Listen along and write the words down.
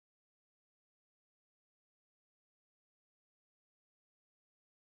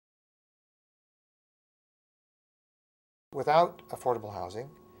without affordable housing,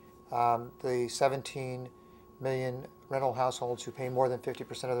 the 17 million rental households who pay more than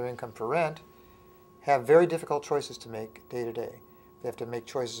 50% of their income for rent have very difficult choices to make day to day. They have to make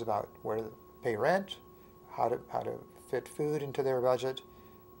choices about where to pay rent, how to fit food into their budget.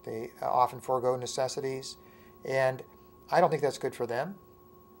 They often forego necessities, and I don't think that's good for them.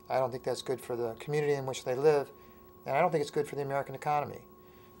 I don't think that's good for the community in which they live, and I don't think it's good for the American economy.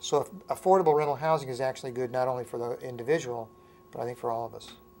 So if affordable rental housing is actually good not only for the individual, but I think for all of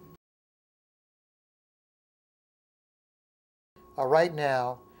us. Right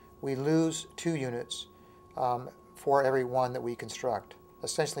now, we lose 2 units for every one that we construct.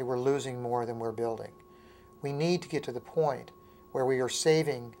 Essentially, we're losing more than we're building. We need to get to the point where we are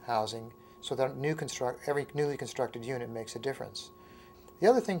saving housing so that every newly constructed unit makes a difference. The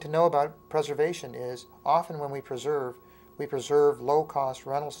other thing to know about preservation is often when we preserve low-cost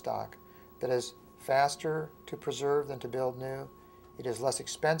rental stock that is faster to preserve than to build new. It is less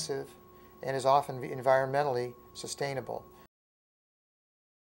expensive and is often environmentally sustainable.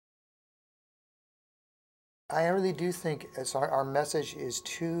 I really do think our message is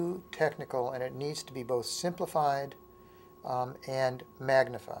too technical, and it needs to be both simplified and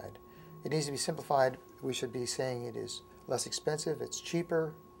magnified. It needs to be simplified. We should be saying it is less expensive, it's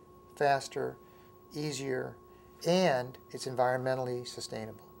cheaper, faster, easier, and it's environmentally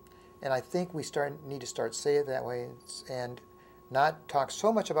sustainable. And I think we need to start saying it that way and not talk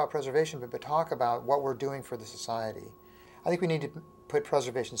so much about preservation, but talk about what we're doing for the society. I think we need to put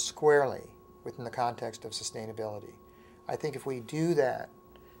preservation squarely within the context of sustainability. I think if we do that,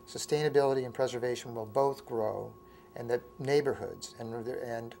 sustainability and preservation will both grow, and that neighborhoods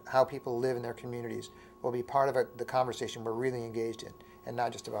and how people live in their communities will be part of the conversation we're really engaged in, and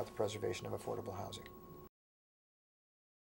not just about the preservation of affordable housing.